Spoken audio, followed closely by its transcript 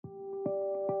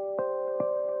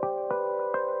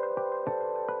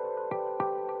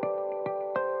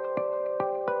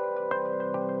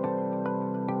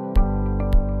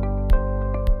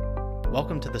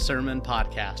Welcome to the Sermon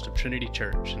Podcast of Trinity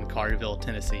Church in Collierville,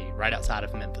 Tennessee, right outside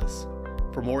of Memphis.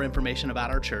 For more information about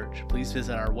our church, please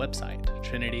visit our website,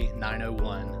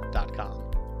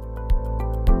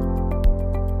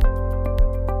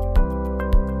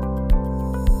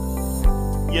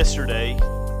 trinity901.com. Yesterday,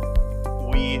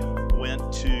 we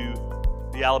went to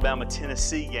the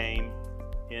Alabama-Tennessee game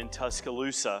in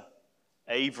Tuscaloosa.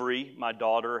 Avery, my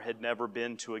daughter, had never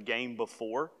been to a game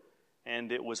before,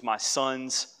 and it was my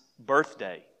son's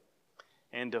birthday.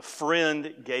 And a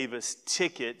friend gave us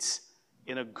tickets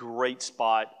in a great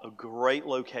spot, a great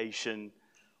location.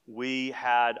 We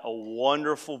had a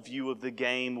wonderful view of the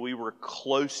game. We were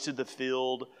close to the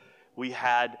field. We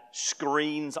had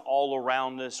screens all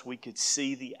around us. We could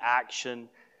see the action.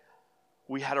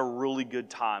 We had a really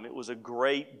good time. It was a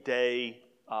great day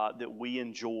that we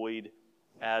enjoyed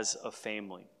as a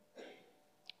family.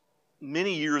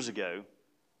 Many years ago,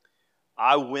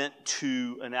 I went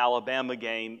to an Alabama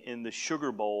game in the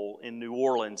Sugar Bowl in New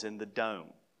Orleans in the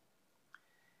Dome.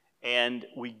 And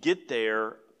we get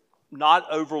there, not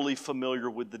overly familiar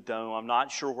with the Dome. I'm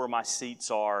not sure where my seats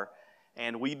are.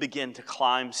 And we begin to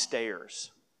climb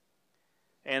stairs.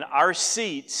 And our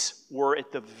seats were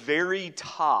at the very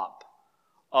top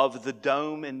of the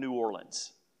Dome in New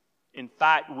Orleans. In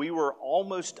fact, we were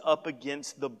almost up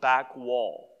against the back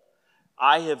wall.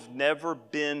 I have never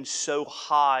been so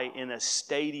high in a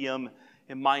stadium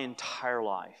in my entire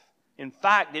life. In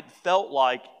fact, it felt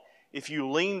like if you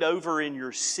leaned over in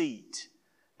your seat,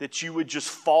 that you would just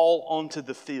fall onto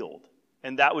the field,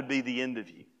 and that would be the end of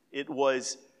you. It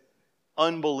was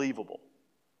unbelievable.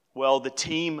 Well, the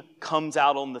team comes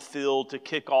out on the field to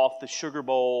kick off the Sugar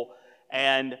Bowl,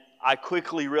 and I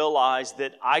quickly realized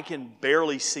that I can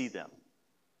barely see them.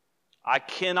 I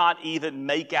cannot even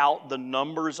make out the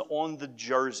numbers on the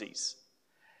jerseys.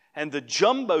 And the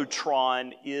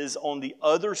Jumbotron is on the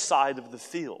other side of the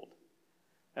field.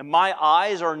 And my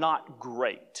eyes are not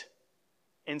great.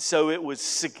 And so it was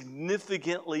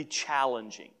significantly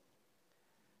challenging.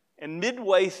 And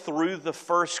midway through the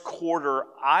first quarter,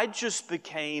 I just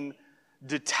became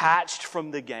detached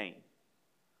from the game.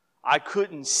 I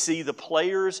couldn't see the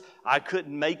players. I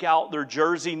couldn't make out their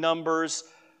jersey numbers.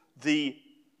 The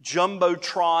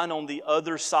Jumbotron on the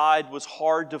other side was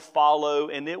hard to follow,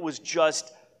 and it was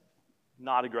just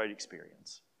not a great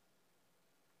experience.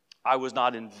 I was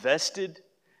not invested,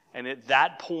 and at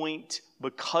that point,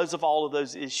 because of all of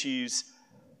those issues,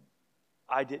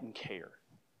 I didn't care.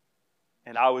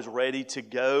 And I was ready to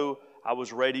go. I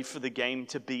was ready for the game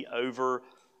to be over.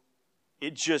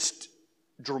 It just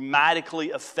dramatically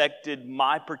affected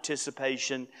my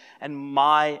participation and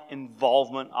my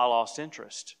involvement. I lost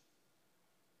interest.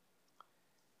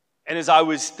 And as I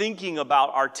was thinking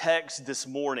about our text this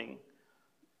morning,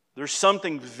 there's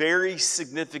something very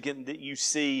significant that you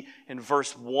see in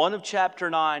verse 1 of chapter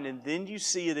 9, and then you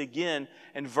see it again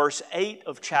in verse 8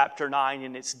 of chapter 9,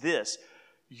 and it's this: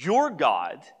 your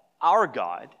God, our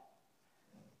God,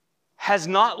 has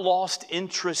not lost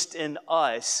interest in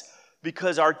us,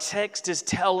 because our text is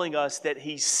telling us that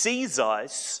He sees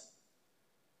us.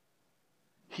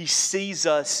 He sees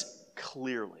us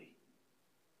clearly.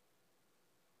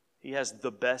 He has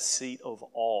the best seat of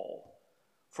all,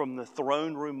 from the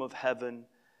throne room of heaven,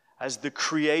 as the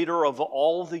creator of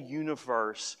all the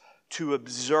universe, to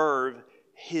observe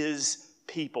His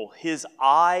people. His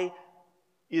eye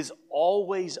is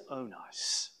always on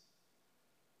us.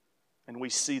 And we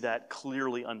see that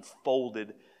clearly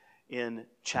unfolded in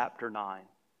chapter 9.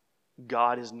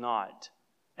 God is not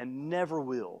and never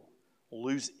will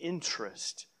lose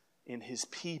interest in His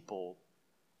people.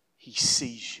 He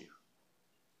sees you.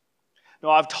 Now,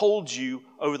 I've told you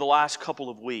over the last couple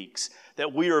of weeks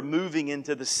that we are moving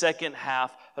into the second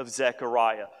half of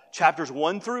Zechariah. Chapters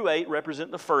 1 through 8 represent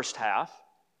the first half.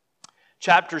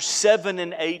 Chapters 7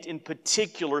 and 8 in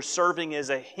particular serving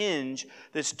as a hinge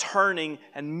that's turning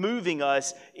and moving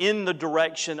us in the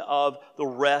direction of the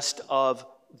rest of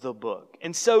the book.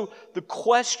 And so the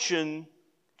question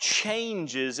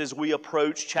changes as we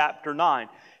approach chapter 9.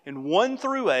 In 1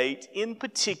 through 8, in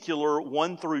particular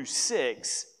 1 through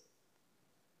 6,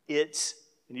 it's,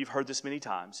 and you've heard this many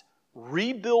times,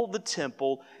 rebuild the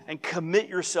temple and commit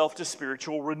yourself to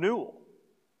spiritual renewal.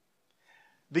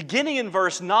 Beginning in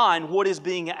verse 9, what is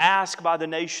being asked by the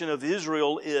nation of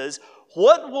Israel is,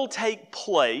 what will take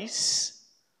place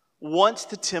once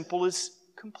the temple is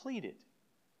completed?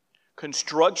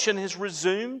 Construction has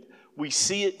resumed. We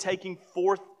see it taking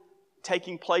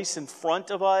place in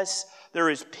front of us. There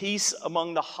is peace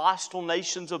among the hostile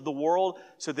nations of the world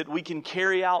so that we can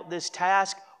carry out this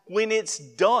task. when it's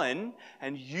done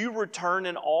and you return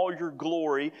in all your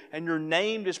glory and your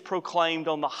name is proclaimed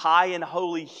on the high and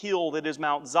holy hill that is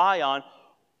Mount Zion,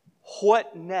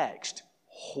 what next?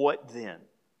 What then?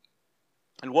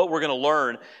 And what we're going to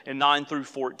learn in 9 through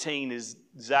 14 is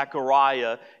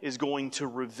Zechariah is going to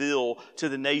reveal to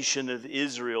the nation of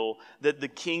Israel that the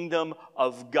kingdom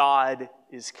of God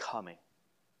is coming.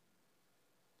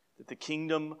 That the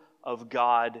kingdom of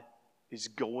God is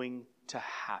going to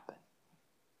happen.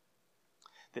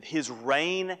 That His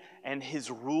reign and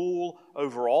His rule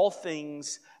over all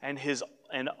things and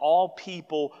all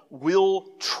people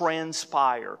will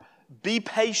transpire. Be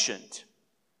patient.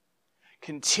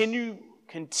 Continue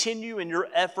in your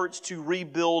efforts to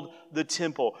rebuild the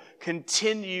temple.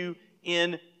 Continue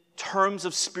in terms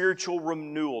of spiritual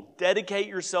renewal. Dedicate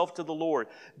yourself to the Lord.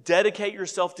 Dedicate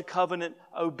yourself to covenant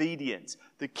obedience.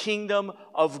 The kingdom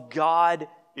of God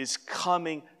is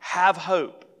coming. Have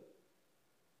hope.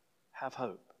 Have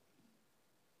hope.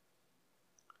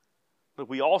 But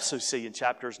we also see in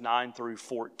chapters 9 through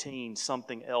 14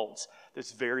 something else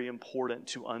that's very important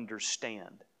to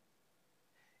understand.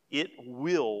 It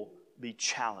will be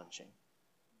challenging.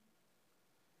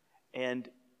 And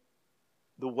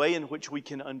the way in which we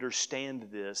can understand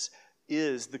this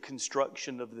is the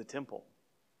construction of the temple.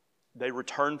 They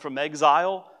return from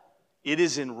exile. It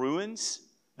is in ruins.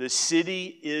 The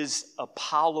city is a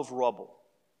pile of rubble.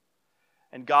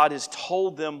 And God has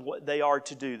told them what they are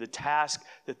to do, the task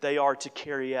that they are to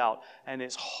carry out. And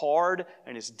it's hard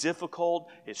and it's difficult,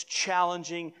 it's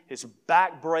challenging, it's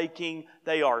backbreaking.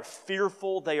 They are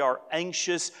fearful, they are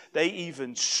anxious, they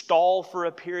even stall for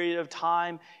a period of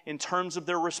time in terms of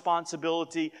their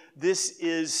responsibility. This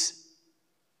is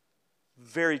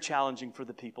very challenging for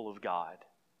the people of God.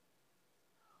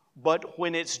 But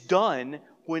when it's done,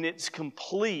 when it's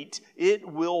complete, it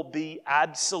will be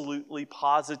absolutely,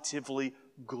 positively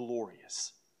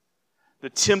glorious. The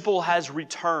temple has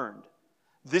returned.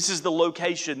 This is the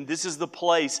location, this is the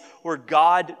place where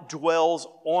God dwells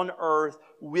on earth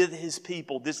with His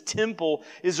people. This temple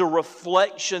is a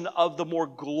reflection of the more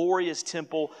glorious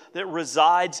temple that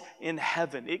resides in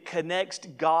heaven. It connects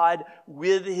God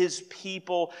with His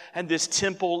people, and this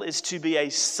temple is to be a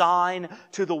sign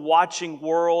to the watching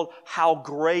world how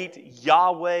great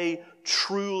Yahweh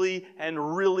truly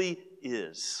and really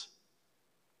is.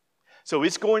 So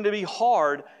it's going to be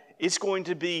hard. It's going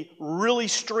to be really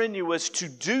strenuous to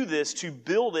do this, to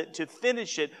build it, to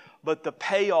finish it, but the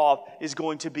payoff is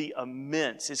going to be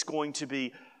immense. It's going to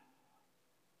be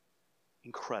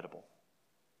incredible.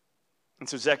 And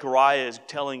so Zechariah is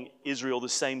telling Israel the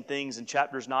same things in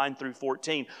chapters 9 through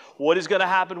 14. What is going to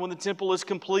happen when the temple is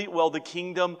complete? Well, the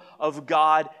kingdom of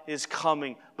God is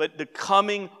coming. But the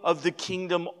coming of the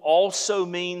kingdom also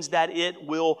means that it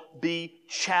will be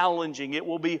challenging. It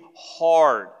will be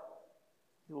hard.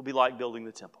 It will be like building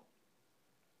the temple.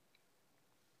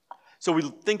 So we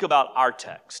think about our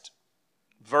text,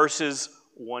 verses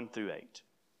 1 through 8.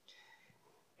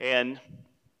 And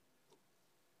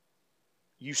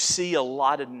you see a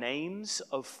lot of names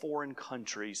of foreign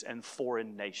countries and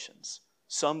foreign nations,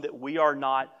 some that we are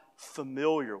not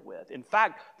familiar with. In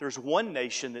fact, there's one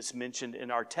nation that's mentioned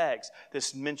in our text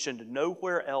that's mentioned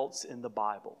nowhere else in the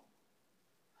Bible.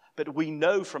 But we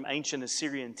know from ancient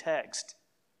Assyrian text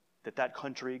that that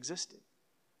country existed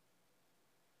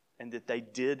and that they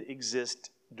did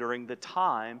exist during the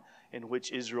time in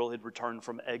which Israel had returned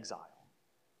from exile.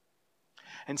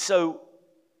 And so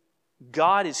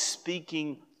God is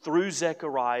speaking through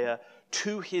Zechariah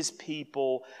to His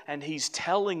people, and He's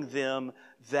telling them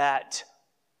that,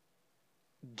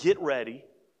 get ready,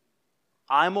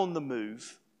 I'm on the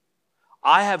move,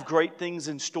 I have great things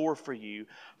in store for you.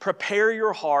 Prepare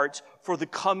your hearts for the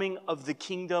coming of the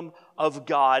kingdom of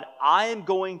God. I am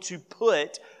going to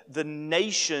put the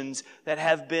nations that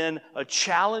have been a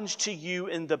challenge to you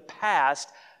in the past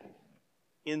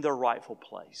in their rightful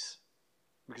place.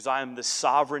 Because I am the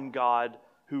sovereign God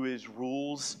who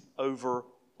rules over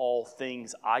all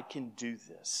things. I can do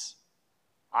this.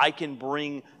 I can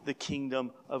bring the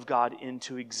kingdom of God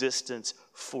into existence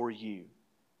for you.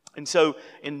 And so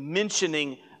in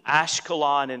mentioning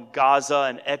Ashkelon and Gaza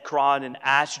and Ekron and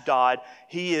Ashdod,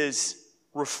 he is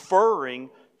referring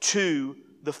to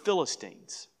the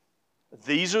Philistines.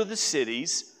 These are the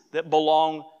cities that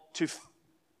belong to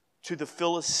the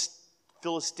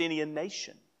Philistinian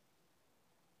nation.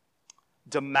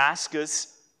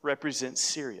 Damascus represents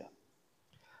Syria.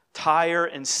 Tyre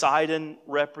and Sidon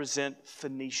represent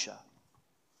Phoenicia.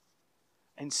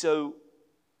 And so,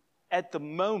 at the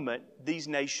moment, these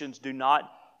nations do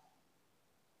not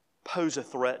pose a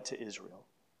threat to Israel.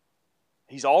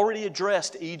 He's already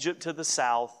addressed Egypt to the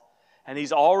south, And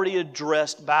he's already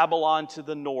addressed Babylon to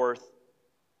the north.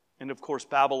 And of course,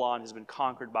 Babylon has been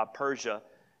conquered by Persia,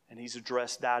 and he's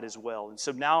addressed that as well. And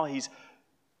so now he's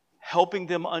helping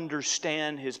them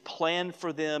understand his plan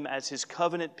for them as his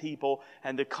covenant people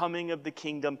and the coming of the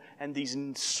kingdom and these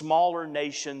smaller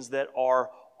nations that are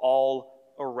all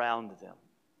around them.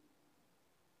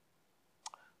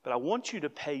 But I want you to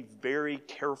pay very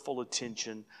careful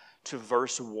attention to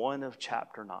verse 1 of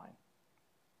chapter 9.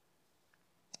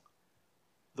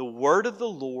 The word of the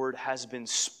Lord has been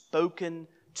spoken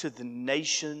to the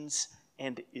nations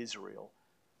and Israel.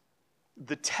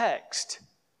 The text,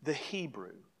 the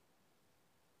Hebrew,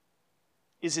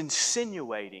 is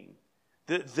insinuating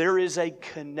that there is a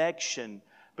connection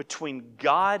between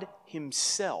God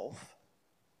Himself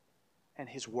and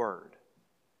His Word.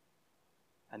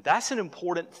 And that's an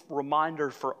important reminder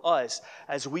for us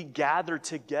as we gather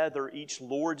together each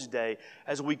Lord's Day,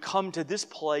 as we come to this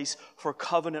place for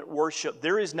covenant worship.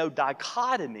 There is no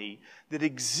dichotomy that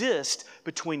exists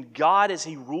between God as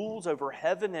He rules over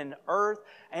heaven and earth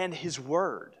and His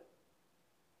Word.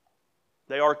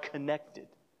 They are connected.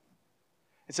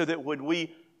 And so that when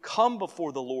we come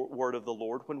before the Word of the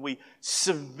Lord, when we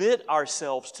submit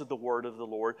ourselves to the Word of the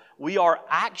Lord, we are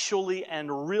actually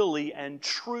and really and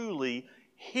truly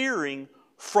hearing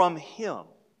from Him.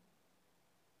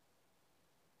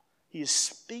 He is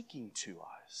speaking to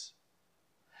us.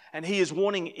 And He is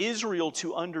wanting Israel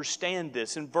to understand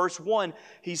this. In verse 1,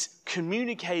 He's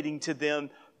communicating to them,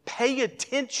 pay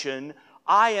attention,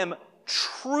 I am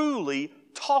truly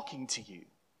talking to you.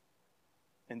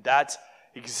 And that's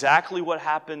exactly what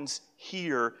happens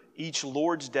here each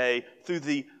Lord's Day through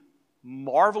the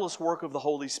marvelous work of the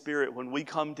Holy Spirit when we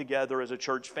come together as a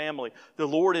church family. The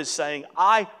Lord is saying,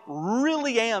 I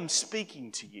really am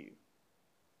speaking to you.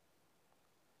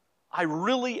 I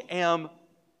really am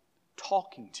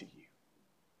talking to you.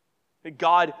 That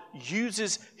God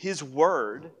uses His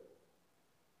Word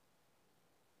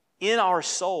in our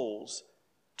souls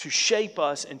to shape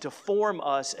us and to form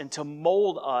us and to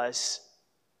mold us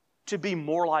to be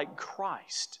more like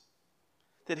Christ.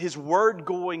 That His Word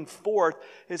going forth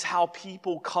is how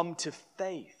people come to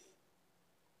faith.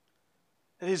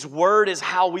 That His Word is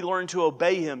how we learn to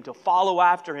obey Him, to follow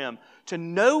after Him, to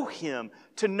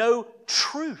know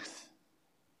truth.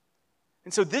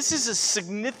 And so this is a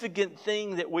significant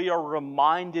thing that we are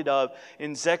reminded of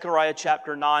in Zechariah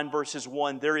chapter 9 verses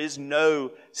 1. There is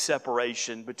no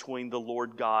separation between the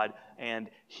Lord God and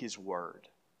His Word.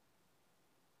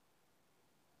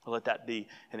 Let that be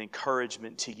an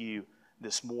encouragement to you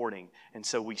this morning. And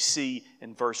so we see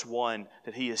in verse 1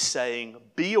 that He is saying,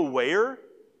 be aware,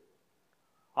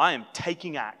 I am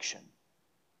taking action.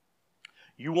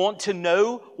 You want to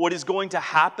know what is going to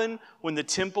happen when the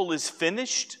temple is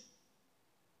finished?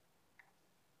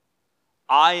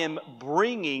 I am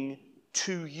bringing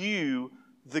to you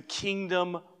the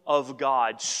kingdom of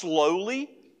God. Slowly,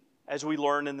 as we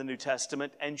learn in the New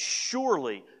Testament, and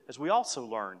surely, as we also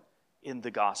learn in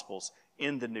the Gospels,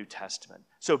 in the New Testament.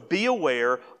 So be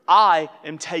aware, I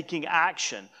am taking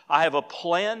action. I have a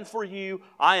plan for you.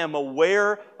 I am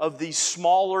aware of these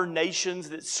smaller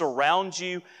nations that surround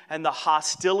you and the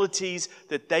hostilities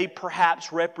that they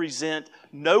perhaps represent.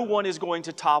 No one is going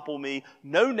to topple me.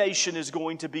 No nation is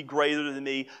going to be greater than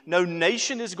me. No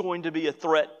nation is going to be a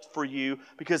threat for you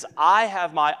because I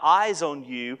have my eyes on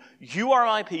you. You are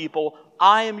my people.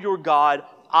 I am your God.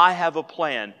 I have a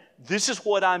plan. This is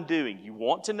what I'm doing. You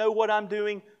want to know what I'm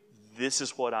doing? This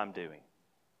is what I'm doing.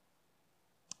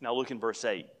 Now look in verse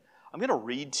 8. I'm going to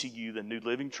read to you the New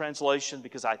Living Translation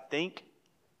because I think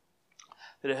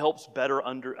that it helps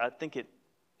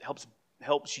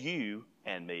helps you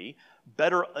and me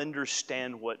better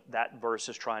understand what that verse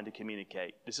is trying to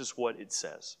communicate. This is what it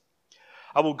says.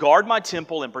 I will guard my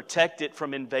temple and protect it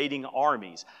from invading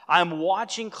armies. I am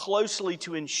watching closely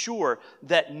to ensure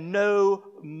that no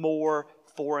more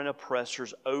foreign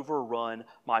oppressors overrun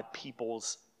my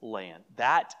people's land.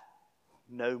 That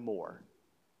no more.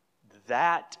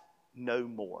 That no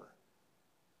more.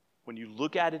 When you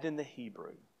look at it in the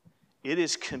Hebrew, it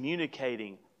is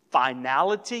communicating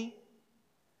finality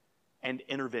and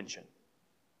intervention.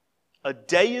 A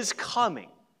day is coming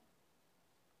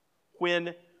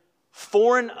when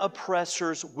foreign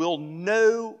oppressors will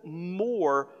no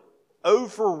more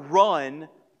overrun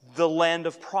the land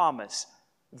of promise.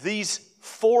 These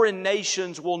foreign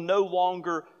nations will no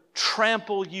longer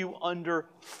trample you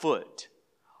underfoot.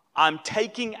 I'm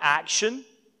taking action.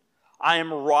 I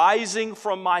am rising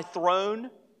from my throne.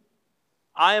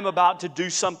 I am about to do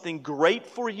something great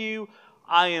for you.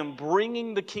 I am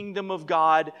bringing the kingdom of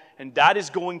God, and that is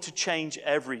going to change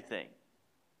everything.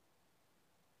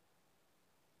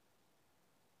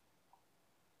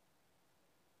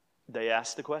 they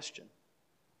asked the question,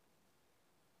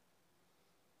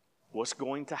 what's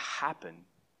going to happen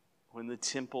when the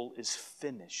temple is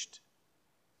finished?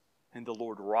 And the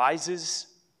Lord rises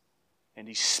and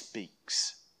He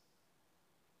speaks.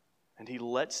 And He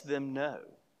lets them know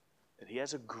that He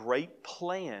has a great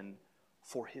plan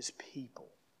for His people.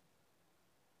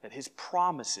 That His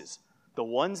promises, the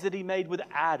ones that He made with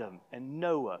Adam and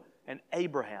Noah and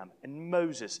Abraham and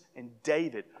Moses and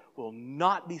David, will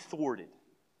not be thwarted.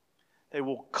 They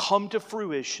will come to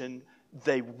fruition.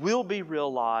 They will be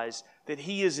realized that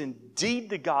He is indeed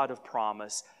the God of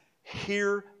promise.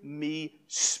 Hear me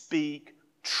speak.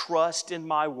 Trust in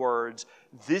my words.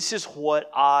 This is what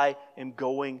I am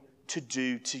going to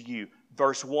do to you.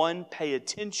 Verse 1, pay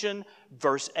attention.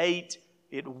 Verse 8,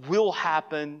 it will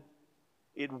happen.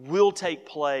 It will take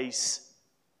place.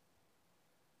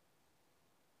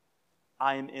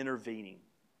 I am intervening.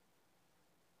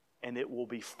 And it will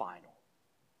be final.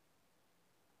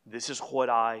 This is what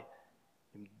I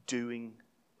am doing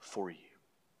for you.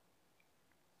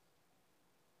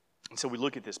 And so we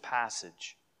look at this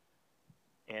passage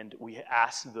and we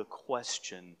ask the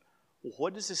question,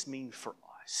 what does this mean for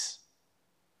us?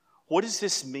 What does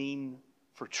this mean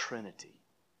for Trinity?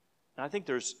 And I think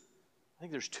there's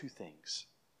two things.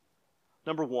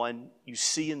 Number one, you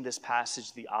see in this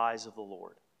passage the eyes of the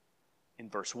Lord. In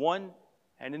verse 1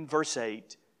 and in verse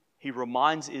 8, He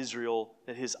reminds Israel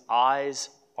that His eyes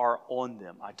are on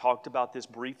them. I talked about this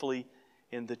briefly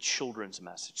in the children's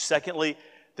message. Secondly,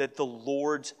 that the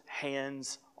Lord's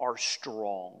hands are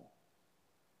strong.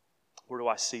 Where do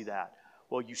I see that?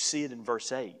 Well, you see it in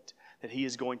verse 8, that He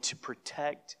is going to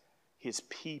protect His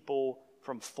people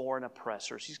from foreign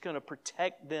oppressors. He's going to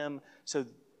protect them so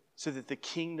that the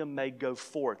kingdom may go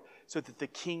forth, so that the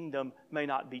kingdom may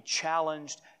not be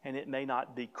challenged and it may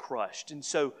not be crushed. And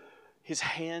so His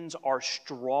hands are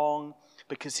strong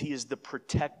because He is the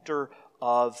protector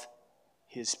of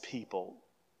His people.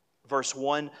 Verse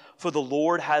 1, for the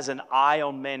Lord has an eye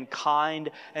on mankind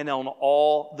and on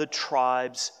all the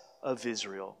tribes of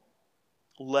Israel.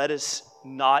 Let us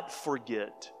not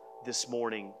forget this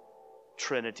morning,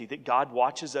 Trinity, that God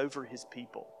watches over His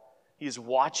people. He is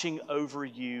watching over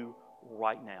you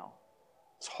right now.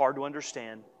 It's hard to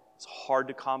understand. It's hard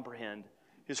to comprehend.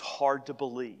 It's hard to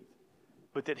believe.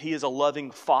 But that He is a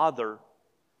loving Father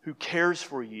who cares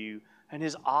for you, and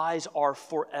His eyes are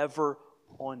forever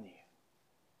on you.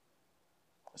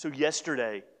 So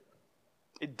yesterday,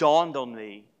 it dawned on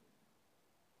me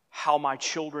how my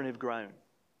children have grown.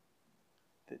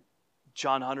 That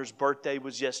John Hunter's birthday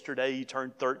was yesterday. He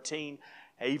turned 13.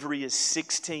 Avery is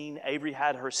 16. Avery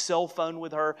had her cell phone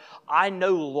with her. I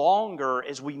no longer,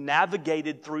 as we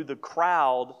navigated through the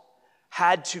crowd,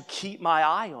 had to keep my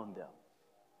eye on them.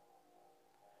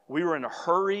 We were in a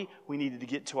hurry. We needed to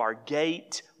get to our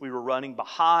gate. We were running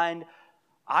behind.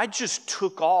 I just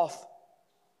took off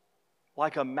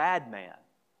like a madman.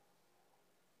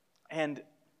 And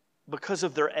because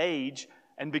of their age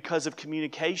and because of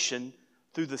communication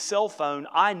through the cell phone,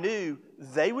 I knew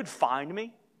they would find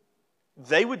me.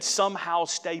 They would somehow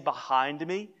stay behind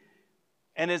me.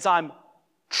 And as I'm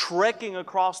trekking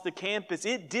across the campus,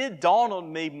 it did dawn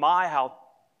on me how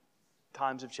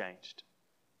times have changed.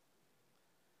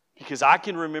 Because I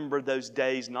can remember those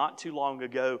days not too long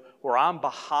ago where I'm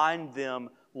behind them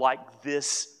like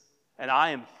this, and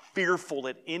I am fearful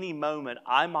at any moment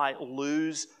I might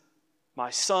lose my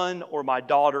son or my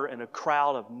daughter in a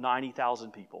crowd of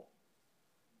 90,000 people.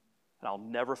 And I'll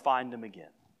never find them again.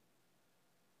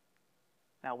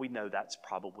 Now, we know that's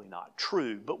probably not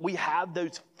true, but we have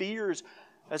those fears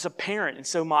as a parent, and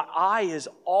so my eye is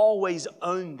always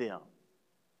on them.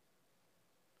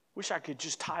 Wish I could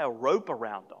just tie a rope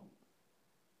around them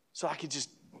so I could just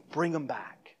bring them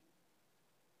back.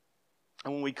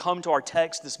 And when we come to our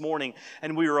text this morning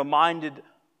and we are reminded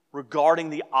regarding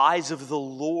the eyes of the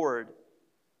Lord,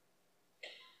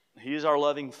 He is our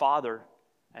loving Father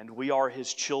and we are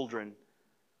His children.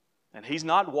 And He's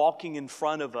not walking in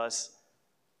front of us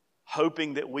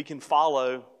hoping that we can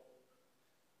follow,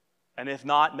 and if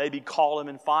not, maybe call Him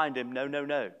and find Him. No, no,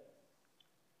 no.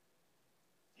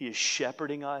 He is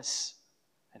shepherding us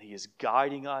and He is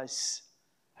guiding us,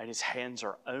 and His hands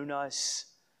are on us,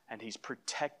 and He's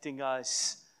protecting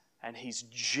us, and He's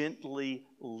gently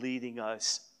leading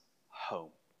us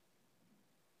home.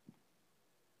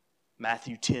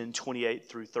 Matthew 10, 28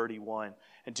 through 31.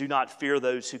 And do not fear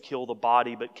those who kill the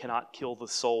body but cannot kill the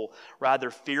soul.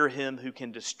 Rather fear Him who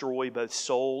can destroy both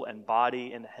soul and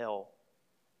body in hell.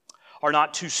 Are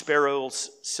not 2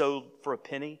 sparrows sold for a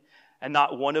penny? And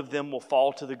not one of them will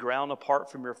fall to the ground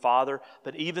apart from your Father,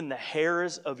 but even the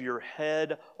hairs of your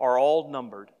head are all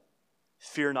numbered.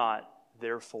 Fear not,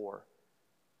 therefore.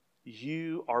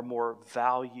 You are more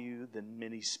value than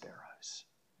many sparrows.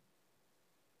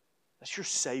 That's your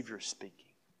Savior speaking.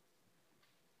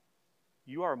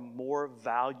 You are more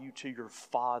value to your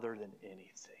Father than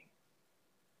anything.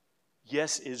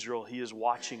 Yes, Israel, He is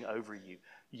watching over you.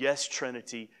 Yes,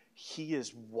 Trinity, He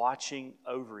is watching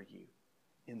over you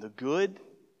in the good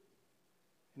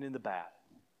and in the bad.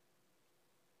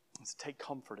 Let's take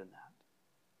comfort in that.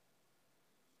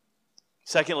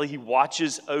 Secondly, He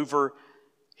watches over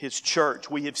His church.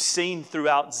 We have seen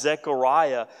throughout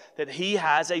Zechariah that He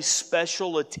has a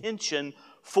special attention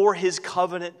for His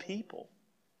covenant people.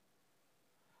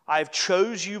 I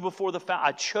chose you before the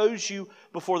foundation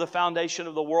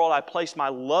of the world. I placed my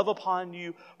love upon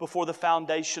you before the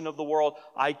foundation of the world.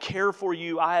 I care for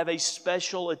you. I have a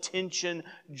special attention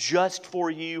just for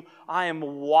you. I am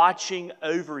watching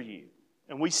over you.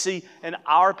 And we see in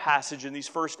our passage in these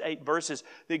first 8 verses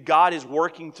that God is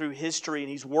working through history and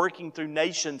He's working through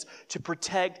nations to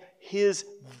protect His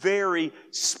very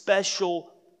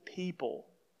special people.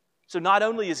 So not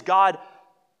only is God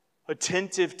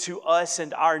attentive to us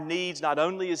and our needs, not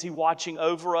only is He watching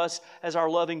over us as our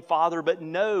loving Father, but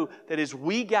know that as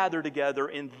we gather together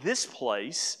in this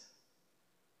place,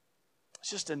 it's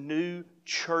just a new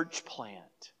church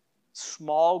plant,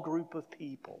 small group of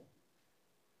people,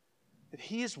 that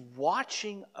He is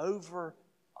watching over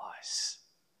us.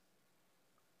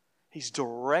 He's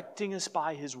directing us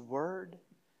by His Word,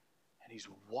 and He's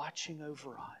watching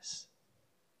over us.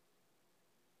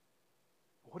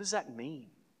 What does that mean?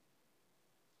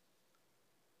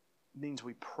 It means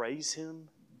we praise Him,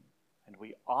 and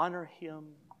we honor Him,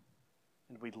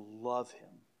 and we love Him,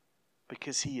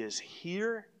 because He is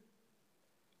here,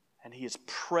 and He is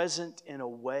present in a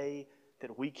way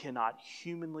that we cannot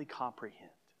humanly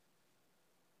comprehend.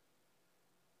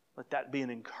 Let that be an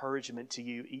encouragement to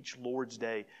you each Lord's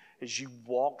Day as you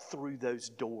walk through those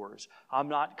doors. I'm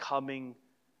not coming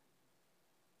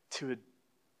to a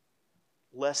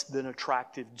less than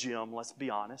attractive gym, let's be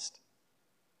honest.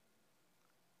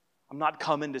 I'm not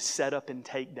coming to set up and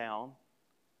take down.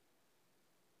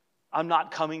 I'm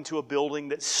not coming to a building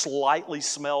that slightly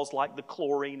smells like the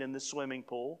chlorine in the swimming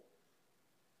pool.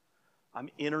 I'm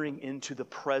entering into the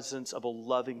presence of a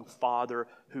loving Father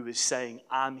who is saying,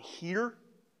 I'm here.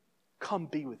 Come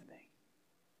be with me.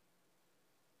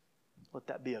 Let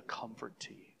that be a comfort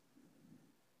to you.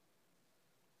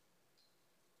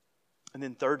 And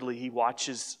then thirdly, He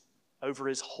watches over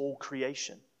His whole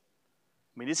creation.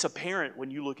 I mean, it's apparent when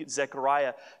you look at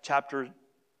Zechariah chapter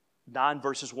 9,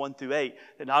 verses 1 through 8,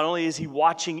 that not only is He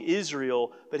watching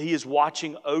Israel, but He is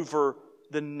watching over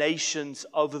the nations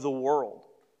of the world.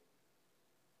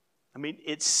 I mean,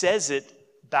 it says it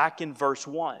back in verse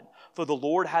 1. For the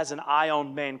Lord has an eye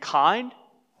on mankind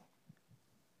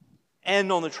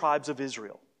and on the tribes of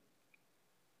Israel.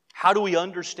 How do we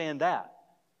understand that?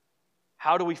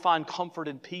 How do we find comfort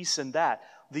and peace in that?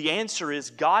 The answer is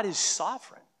God is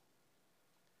sovereign.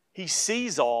 He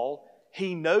sees all.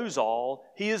 He knows all.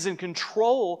 He is in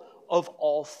control of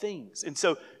all things. And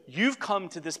so you've come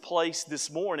to this place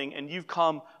this morning and you've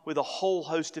come with a whole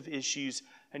host of issues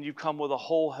and you've come with a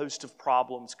whole host of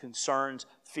problems, concerns,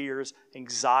 fears,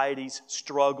 anxieties,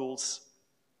 struggles.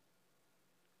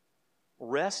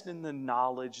 Rest in the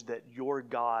knowledge that your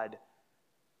God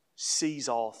sees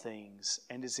all things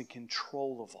and is in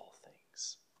control of all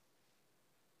things.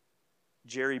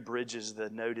 Jerry Bridges, the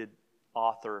noted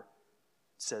author,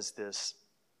 says this: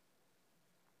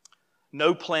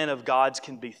 no plan of God's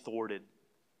can be thwarted.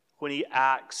 When He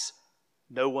acts,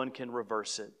 no one can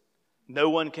reverse it. No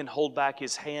one can hold back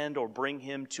His hand or bring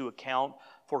Him to account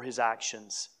for His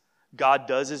actions. God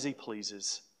does as He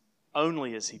pleases,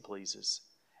 only as He pleases,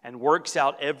 and works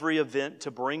out every event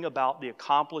to bring about the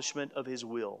accomplishment of His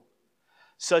will.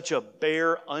 Such a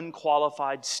bare,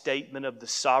 unqualified statement of the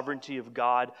sovereignty of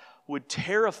God would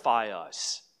terrify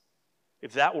us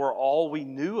if that were all we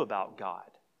knew about God.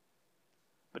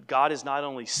 But God is not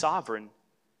only sovereign,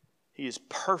 He is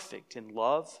perfect in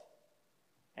love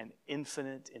and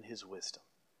infinite in His wisdom.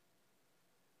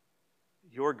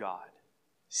 Your God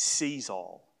sees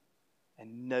all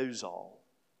and knows all,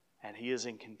 and He is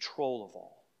in control of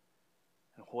all.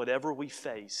 And whatever we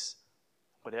face,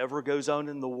 whatever goes on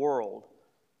in the world,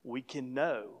 we can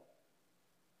know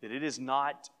that it has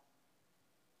not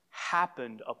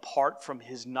happened apart from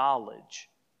His knowledge.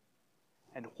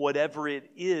 And whatever it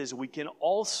is, we can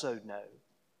also know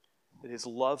that His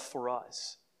love for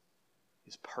us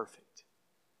is perfect.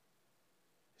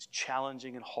 As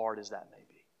challenging and hard as that may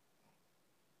be.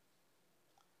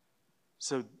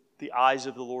 So the eyes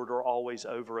of the Lord are always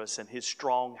over us, and His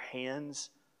strong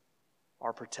hands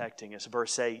are protecting us.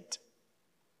 Verse 8,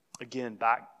 again,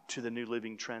 back to the New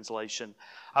Living Translation.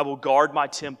 I will guard my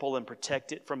temple and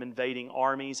protect it from invading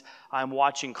armies. I am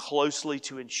watching closely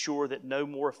to ensure that no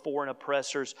more foreign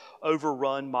oppressors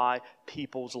overrun my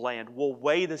people's land. Well,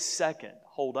 wait a second.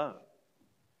 Hold on.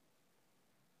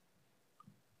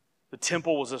 The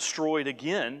temple was destroyed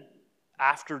again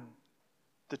after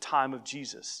the time of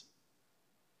Jesus.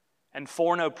 And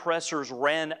foreign oppressors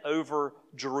ran over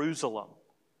Jerusalem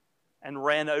and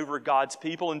ran over God's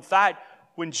people. In fact,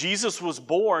 when Jesus was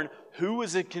born, who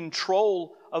was in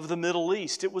control of the Middle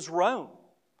East? It was Rome,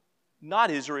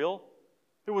 not Israel.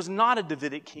 There was not a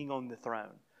Davidic king on the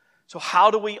throne. So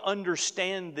how do we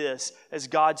understand this as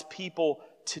God's people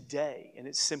today? And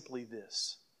it's simply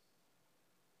this: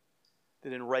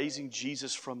 that in raising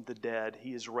Jesus from the dead,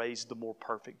 He has raised the more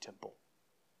perfect temple.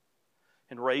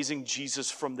 In raising Jesus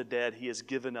from the dead, He has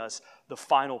given us the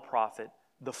final prophet,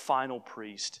 the final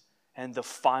priest, and the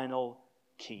final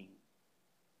king.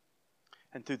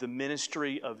 And through the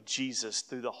ministry of Jesus,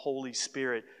 through the Holy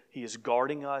Spirit, He is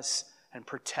guarding us and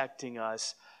protecting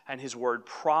us. And His Word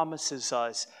promises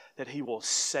us that He will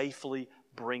safely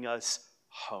bring us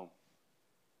home.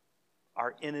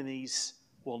 Our enemies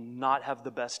will not have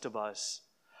the best of us.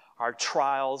 Our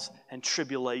trials and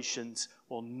tribulations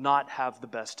will not have the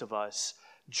best of us.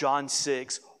 John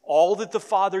 6, all that the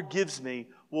Father gives me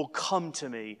will come to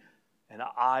me, and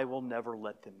I will never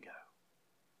let them go.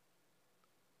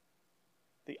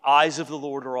 The eyes of the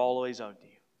Lord are always on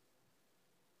you.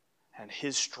 And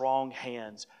His strong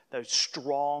hands, those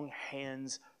strong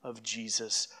hands of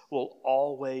Jesus, will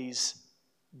always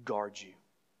guard you.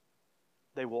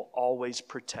 They will always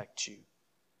protect you.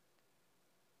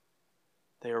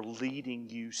 They are leading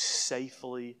you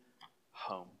safely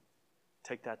home.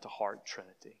 Take that to heart,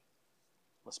 Trinity.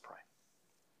 Let's pray.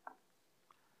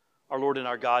 Our Lord and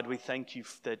our God, we thank You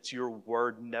that Your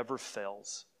Word never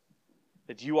fails.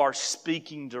 That You are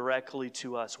speaking directly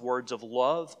to us words of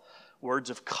love, words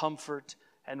of comfort,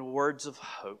 and words of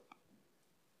hope.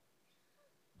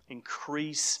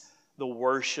 Increase the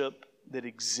worship that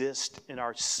exists in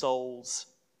our souls.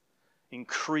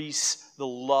 Increase the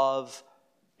love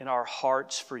in our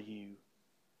hearts for You.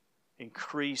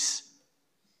 Increase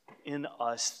in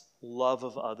us love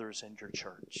of others and Your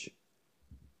church.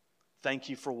 Thank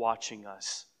You for watching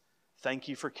us. Thank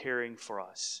You for caring for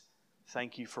us.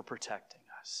 Thank You for protecting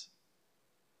us.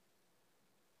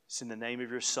 It's in the name of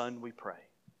Your Son we pray.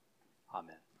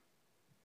 Amen.